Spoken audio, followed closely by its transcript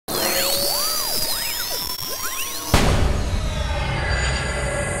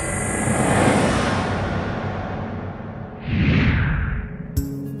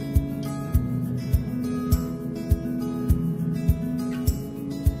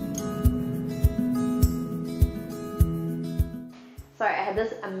had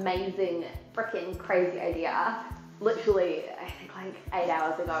this amazing, freaking crazy idea, literally, I think like 8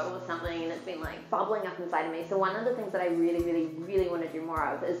 hours ago or something, and it's been like bubbling up inside of me. So one of the things that I really want to do more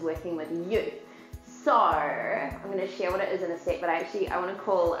of is working with youth. So I'm going to share what it is in a sec, but I want to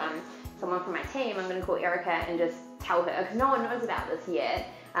call someone from my team. I'm going to call Erica and just tell her, because no one knows about this yet.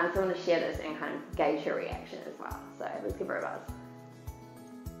 So I'm going to share this and kind of gauge her reaction as well. So let's give her a buzz.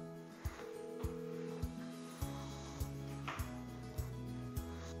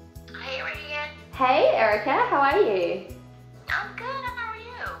 Hey, Regan. Hey, Erica. How are you? I'm good. How are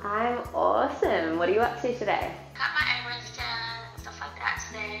you? I'm awesome. What are you up to today? Got my errands done, stuff like that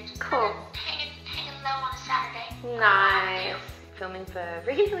today. Just Cool. Hanging low on a Saturday. Nice. Filming for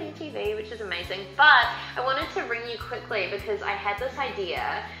Regan Hillyer TV, which is amazing. But I wanted to ring you quickly because I had this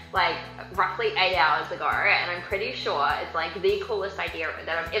idea like roughly 8 hours ago, and I'm pretty sure it's like the coolest idea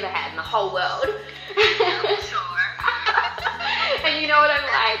that I've ever had in the whole world. Yeah, sure. And you know what I'm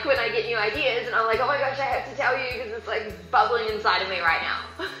like when I get new ideas, and I'm like, oh my gosh, I have to tell you because it's like bubbling inside of me right now.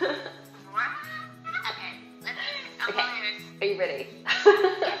 Okay, let's do it. Okay, are you ready?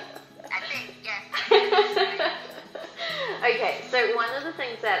 I think, yes. Okay, so one of the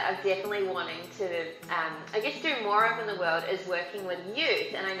things that I'm definitely wanting to, I guess, do more of in the world is working with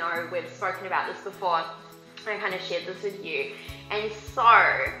youth. And I know we've spoken about this before. I kind of shared this with you. And so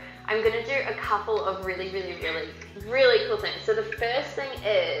I'm going to do a couple of really cool things. So the first thing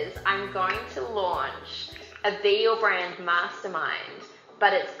is I'm going to launch a Be Your Brand Mastermind,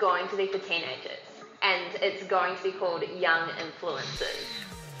 but it's going to be for teenagers. And it's going to be called Young Influencers.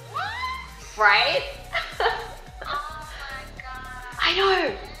 What? Right? I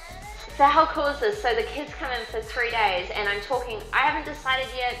know. So how cool is this? So the kids come in for 3 days, and I'm talking, I haven't decided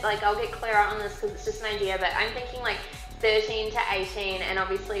yet, like I'll get clearer on this because it's just an idea, but I'm thinking like 13 to 18, and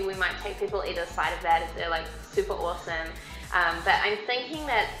obviously we might take people either side of that if they're like super awesome. But I'm thinking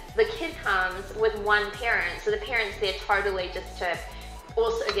that the kid comes with one parent, so the parent's there totally just to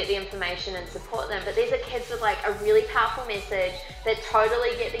also get the information and support them. But these are kids with like a really powerful message that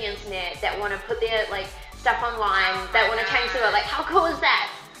totally get the internet, that want to put their like stuff online, that want to change the world. Like, how cool is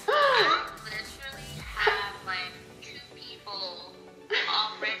that? I literally have like 2 people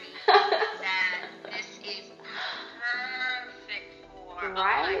already that this is perfect for. Right? Oh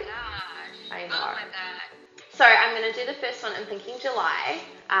my gosh. I know. Oh my god. So I'm going to do the first one. I'm thinking July.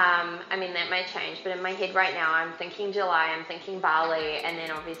 I mean, that may change, but in my head right now, I'm thinking July, I'm thinking Bali, and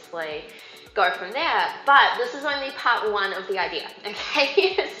then obviously go from there. But this is only part 1 of the idea,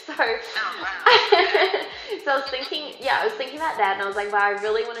 okay? So, so I was thinking about that, and I was like, wow, I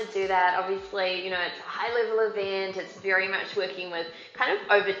really want to do that. Obviously, you know, it's a high-level event. It's very much working with kind of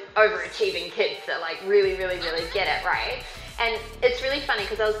overachieving kids that like really get it, right? And it's really funny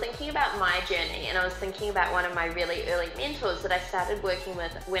because I was thinking about my journey, and I was thinking about one of my really early mentors that I started working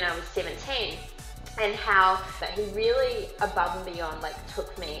with when I was 17, and how he really above and beyond like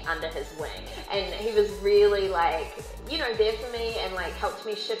took me under his wing, and he was really like, you know, there for me and like helped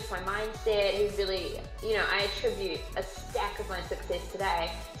me shift my mindset. He really, you know, I attribute a stack of my success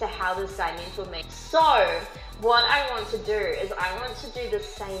today to how this guy mentored me. So what I want to do is I want to do the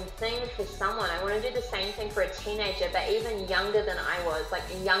same thing for someone. I want to do the same thing for a teenager, but even younger than I was, like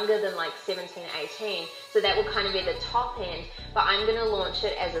younger than like 17, 18. So that will kind of be the top end, but I'm going to launch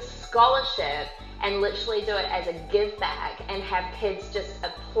it as a scholarship and literally do it as a give back and have kids just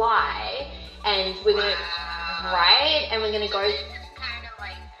apply, and we're going to, right? And we're going to go. This is kind of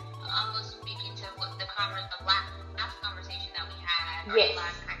like almost speaking to what the last conversation that we had, or yes. the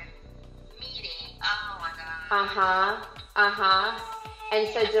last kind of meeting. Oh my god. And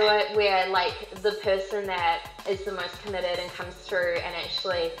so do it where like the person that is the most committed and comes through and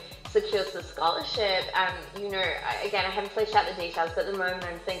actually secures the scholarship, you know, again, I haven't fleshed out the details, but at the moment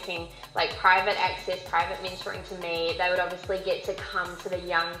I'm thinking like private access, private mentoring to me. They would obviously get to come to the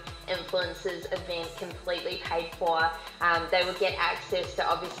Young Influencers event completely paid for. They would get access to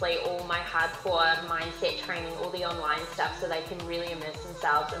obviously all my hardcore mindset training, all the online stuff, so they can really immerse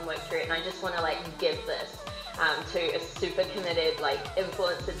themselves and work through it. And I just want to like give this to a super committed like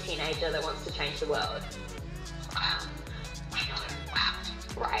influencer teenager that wants to change the world. Wow. Wow.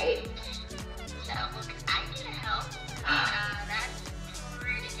 Right? So, look, I need help. That's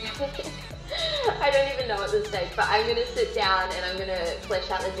pretty good. I don't even know at this stage, but I'm going to sit down and I'm going to flesh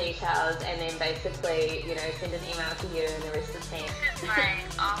out the details and then basically, you know, send an email to you and the rest of the team. This is like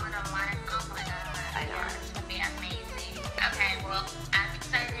all in a line. Oh my god. I know. This is going to be amazing. Okay, well, I'm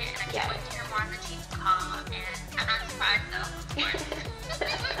excited and I can't wait to hear more on the team call, and I'm not surprised though.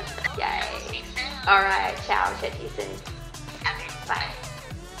 Yay. We'll speak soon. Alright, ciao. Chat to you soon. Okay. Bye.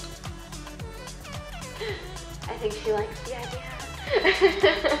 I think she likes the idea.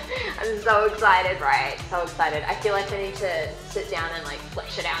 I'm so excited, right? So excited. I feel like I need to sit down and like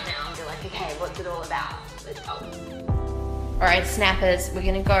flesh it out now and be like, okay, what's it all about? Let's go. All right, snappers, we're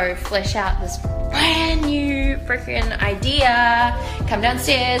gonna go flesh out this brand new freaking idea. Come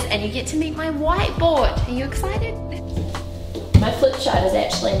downstairs and you get to meet my whiteboard. Are you excited? My flip chart is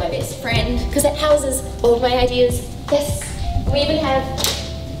actually my best friend because it houses all of my ideas. Yes, we even have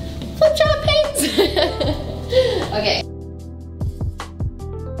flip chart pens. Okay.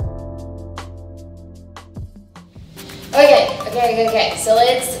 Okay, so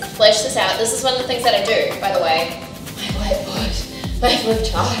let's flesh this out. This is one of the things that I do, by the way. My whiteboard, my flip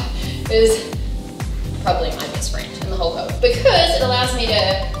chart is probably my best friend in the whole world because it allows me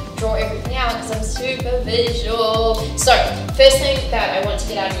to draw everything out because I'm super visual. So, first thing that I want to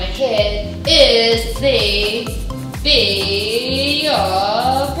get out of my head is the Be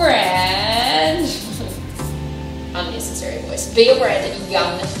Your Brand. Unnecessary voice. Be Your Brand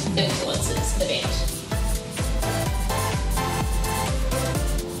Young Influencers event.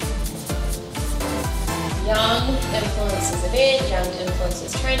 Young Influencers event, Young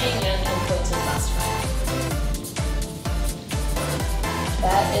Influencers training, Young Influencers mastermind.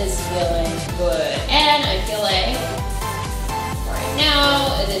 That is feeling good. And I feel like right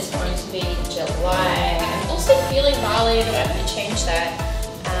now it is going to be July. I'm also feeling Bali, but I might change that.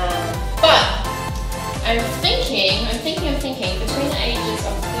 But I'm thinking between the ages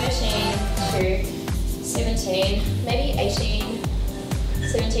of 13 to 17, maybe 18,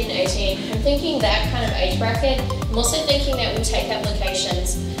 17, 18. I'm thinking that kind of age bracket. I'm also thinking that we take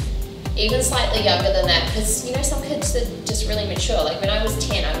applications even slightly younger than that because, you know, some kids are just really mature. Like when I was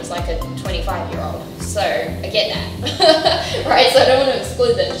 10, I was like a 25-year-old. So I get that, right? So I don't want to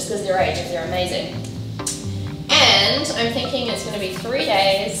exclude them just because they're age if they're amazing. And I'm thinking it's going to be 3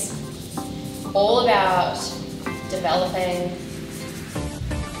 days all about developing.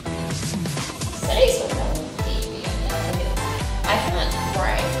 Today's all about I can't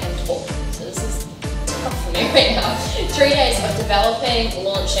write and talk, so this is tough for me right now. 3 days of developing,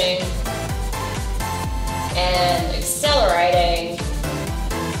 launching, and accelerating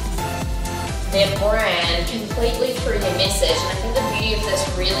their brand completely through their message. And I think the beauty of this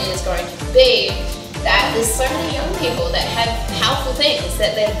really is going to be that there's so many young people that have powerful things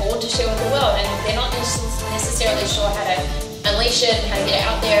that they're born to share with the world, and they're not necessarily sure how to unleash it and how to get it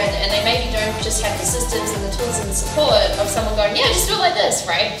out there, and they maybe don't just have the systems and the tools and the support of someone going, yeah, just do it like this,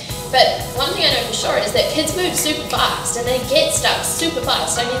 right? But one thing I know for sure is that kids move super fast and they get stuff super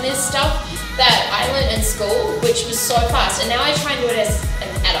fast. I mean, there's stuff that I learned in school which was so fast, and now I try and do it as an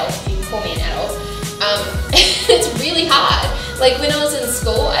adult, if you can call me an adult. It's really hard. Like when I was in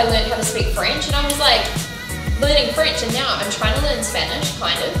school, I learned how to speak French, and I was like learning French, and now I'm trying to learn Spanish,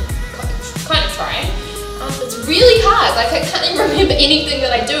 kind of trying. It's really hard. Like I can't even remember anything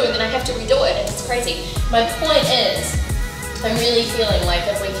that I do, and then I have to redo it, and it's crazy. My point is, I'm really feeling like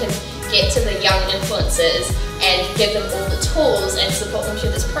if we can get to the young influencers and give them all the tools and support them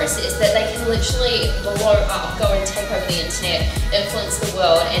through this process, that they can literally blow up, go and take over the internet, influence the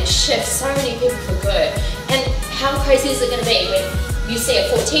world, and shift so many people for good. And how crazy is it going to be when you see a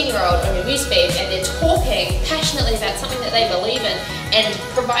 14-year-old on your newsfeed and they're talking passionately about something that they believe in and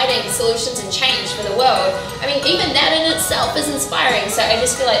providing solutions and change for the world? I mean, even that in itself is inspiring. So I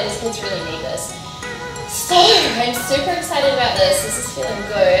just feel like these kids really need this. So I'm super excited about this. This is feeling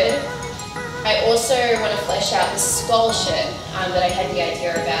good. I also want to flesh out the scholarship that I had the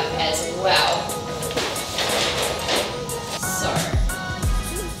idea about as well.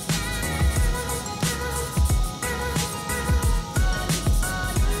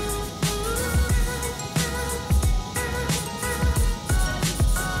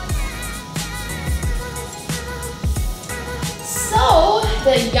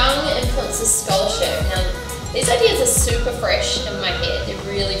 The Young Influencers Scholarship. Now, these ideas are super fresh in my head. They're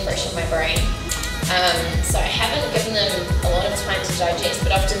really fresh in my brain. So I haven't given them a lot of time to digest,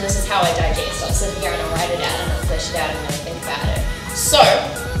 but often this is how I digest. I'll sit here and I'll write it out and I'll flesh it out and really think about it. So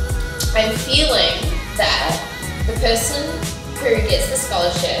I'm feeling that the person who gets the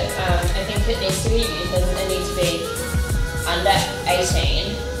scholarship, I think it needs to be youth, and they need to be under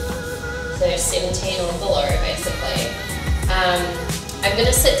 18, so 17 or below basically. I'm going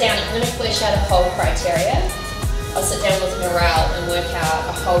to sit down, I'm going to flesh out a whole criteria. I'll sit down with morale and work out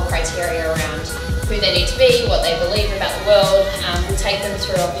a whole criteria around who they need to be, what they believe about the world. We'll take them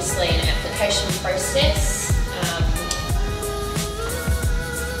through obviously an application process.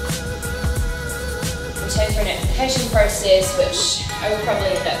 Which I will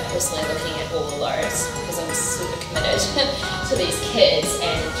probably end up personally looking at all of those because I'm super committed to these kids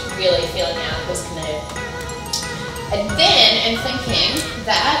and really feeling out who's committed. And then I'm thinking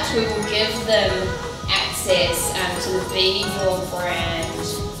that we will give them access to the Be Your Brand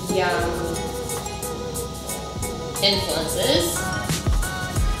Young Influencers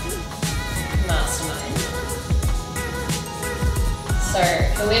Mastermind. So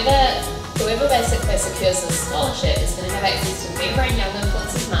whoever basically secures this scholarship is going to have access to the Be Your Brand Young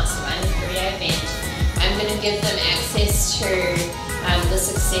Influencers Mastermind, a 3-day event. I'm going to give them access to the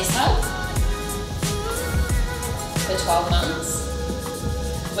Success Hub for 12 months,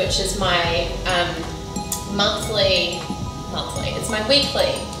 which is my it's my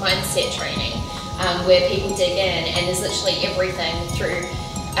weekly mindset training, where people dig in and there's literally everything through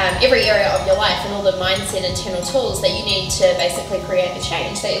every area of your life and all the mindset internal tools that you need to basically create the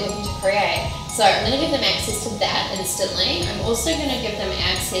change that you're looking to create. So I'm going to give them access to that instantly. I'm also going to give them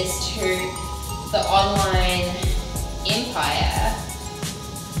access to the Online Empire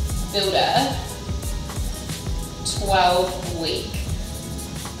Builder 12-week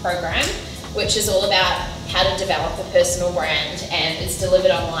program, which is all about how to develop a personal brand, and it's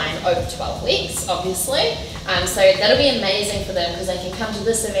delivered online over 12 weeks, obviously. So that'll be amazing for them because they can come to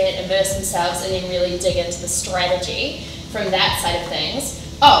this event, immerse themselves, and then really dig into the strategy from that side of things.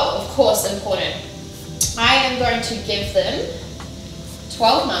 Oh, of course, important. I am going to give them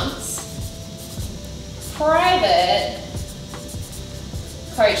 12 months private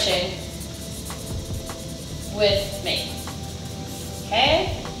coaching with me.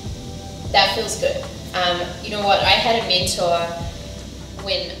 Okay? That feels good. You know what, I had a mentor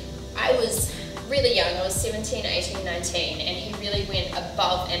when I was really young. I was 17, 18, 19, and he really went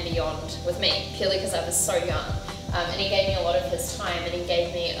above and beyond with me, purely because I was so young. And he gave me a lot of his time, and he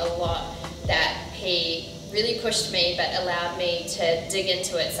gave me a lot that he really pushed me but allowed me to dig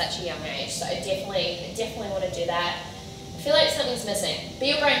into at such a young age. So I definitely want to do that. I feel like something's missing. Be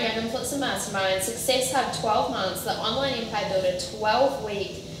Your Brand Young Influencer Mastermind, Success Hub 12 months, the Online Empire Builder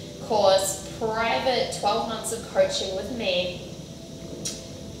 12-week course, private 12 months of coaching with me,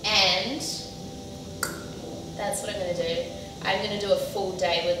 and that's what I'm going to do. I'm going to do a full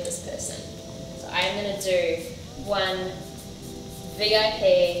day with this person. So I'm going to do one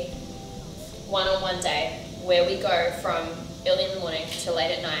VIP one-on-one day where we go from early in the morning to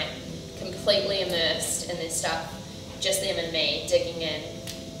late at night, completely immersed in this stuff, just them and me digging in.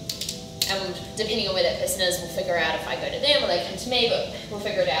 And depending on where that person is, we'll figure out if I go to them or they come to me, but we'll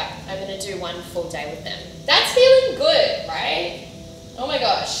figure it out. I'm going to do one full day with them. That's feeling good, right? Oh my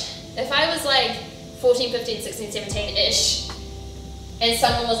gosh. If I was like 14, 15, 16, 17-ish, and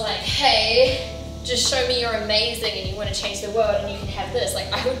someone was like, hey, just show me you're amazing and you want to change the world and you can have this, like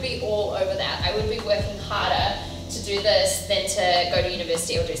I would be all over that. I would be working harder to do this than to go to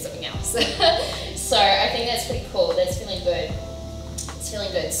university or do something else. So I think that's pretty cool. That's feeling good.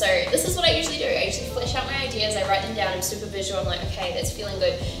 Feeling good. So this is what I usually do. I usually flesh out my ideas, I write them down, I'm super visual, I'm like, okay, that's feeling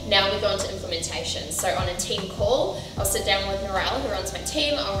good. Now we go into implementation. So on a team call, I'll sit down with Narelle, who runs my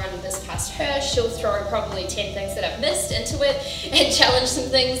team, I'll run this past her, she'll throw probably 10 things that I've missed into it and challenge some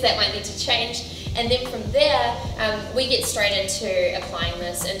things that might need to change. And then from there, we get straight into applying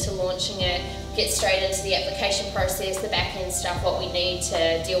this, into launching it, get straight into the application process, the back end stuff, what we need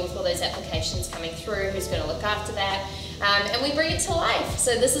to deal with all those applications coming through, who's going to look after that. And we bring it to life.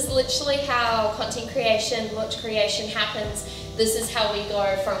 So this is literally how content creation, launch creation happens. This is how we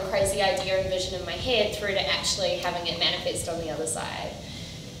go from crazy idea and vision in my head through to actually having it manifest on the other side.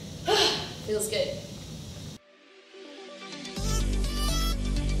 Feels good.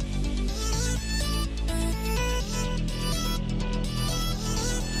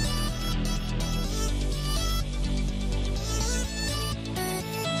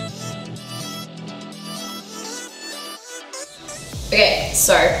 Okay,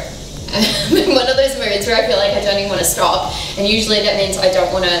 so I'm in one of those moods where I feel like I don't even want to stop, and usually that means I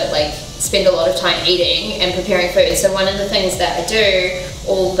don't want to like spend a lot of time eating and preparing food. So one of the things that I do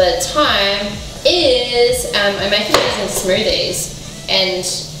all the time is I make amazing smoothies, and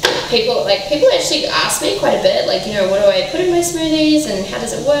people actually ask me quite a bit, like, you know, what do I put in my smoothies and how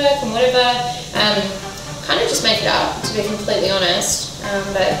does it work and whatever. Kind of just make it up, to be completely honest,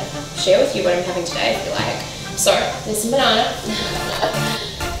 but share with you what I'm having today if you like. So, there's some banana.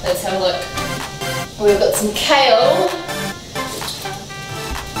 Let's have a look. We've got some kale.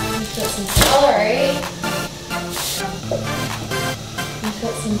 We've got some celery. We've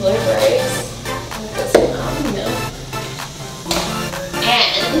got some blueberries. We've got some almond milk.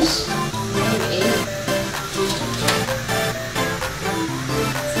 And maybe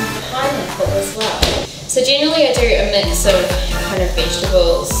some pineapple as well. So generally I do a mix of kind of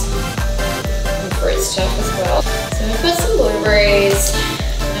vegetables and fruit stuff as well. So we've got some blueberries.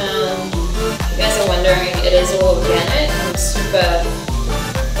 If you guys are wondering, it is all organic.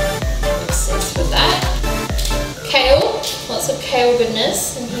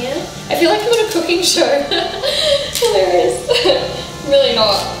 hummus in here. I feel like I'm on a cooking show. Hilarious. Really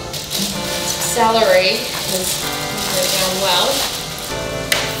not. Celery is going down well.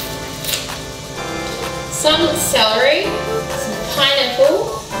 Some celery, some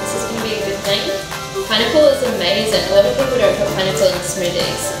pineapple. This is going to be a good thing. Pineapple is amazing. A lot of people don't put pineapple in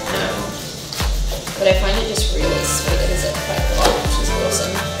smoothies, but I find it just really sweetens it quite a lot, which is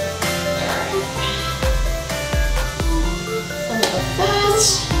awesome. Alright. Some of that.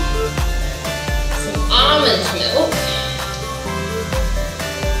 Some almond milk.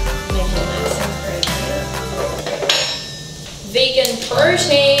 Make it nice and creamy. Vegan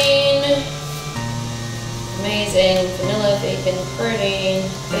protein. Amazing. Vanilla vegan protein.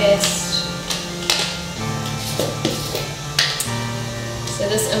 Best. So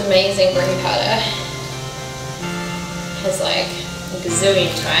this amazing green powder has like a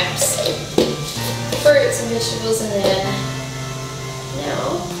gazillion types of fruits and vegetables in there. Now,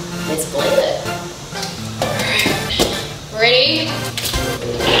 let's blend it. Alright, ready?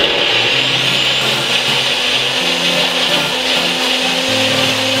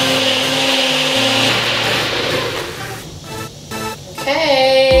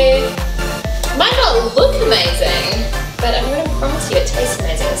 Okay. Might not look amazing, but I'm going to promise you it tastes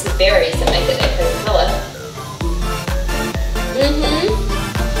amazing. It's the berries that make it that pretty colour.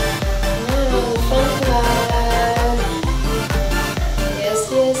 Wow, the fun part. Yes,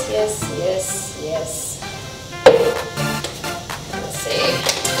 yes, yes, yes, yes. Let's see.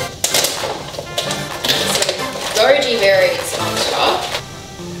 Some goji berries on top.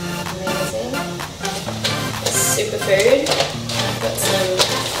 Amazing. Superfood. Got some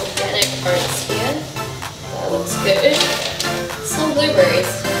organic oats here. That looks good. Some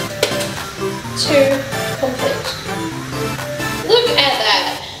blueberries. 2 complete. Look at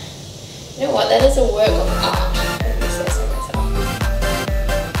that. You know what? That is a work of art. Let me say so myself.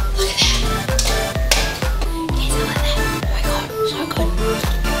 Look at that. Yes, I like that. Oh my god, so good.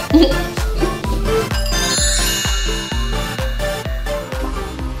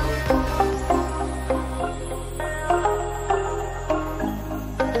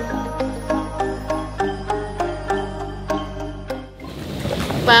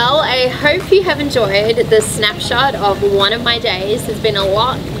 Well, I hope you have enjoyed this snapshot of one of my days. There's been a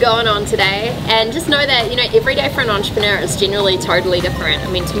lot going on today, and just know that, you know, every day for an entrepreneur is generally totally different. I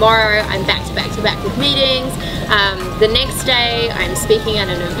mean, tomorrow I'm back to back to back with meetings. The next day I'm speaking at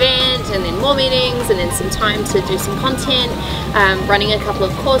an event, and then more meetings, and then some time to do some content, running a couple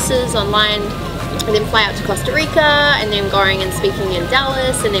of courses online, and then fly out to Costa Rica, and then going and speaking in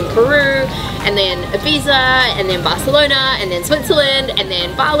Dallas, and then Peru, and then Ibiza, and then Barcelona, and then Switzerland, and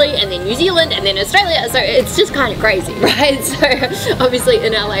then Bali, and then New Zealand, and then Australia. So it's just kind of crazy, right? So obviously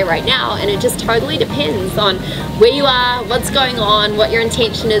in LA right now, and it just totally depends on where you are, what's going on, what your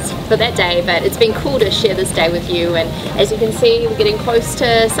intention is for that day. But it's been cool to share this day with you, and as you can see, we're getting close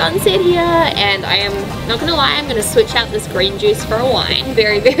to sunset here, and I am not gonna lie, I'm gonna switch out this green juice for a wine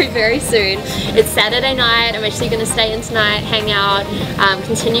very, very, very soon. It's Saturday night. I'm actually going to stay in tonight, hang out,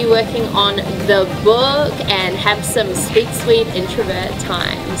 continue working on the book, and have some sweet introvert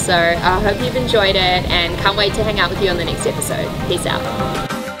time. So I hope you've enjoyed it, and can't wait to hang out with you on the next episode. Peace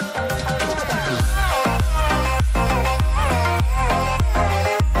out.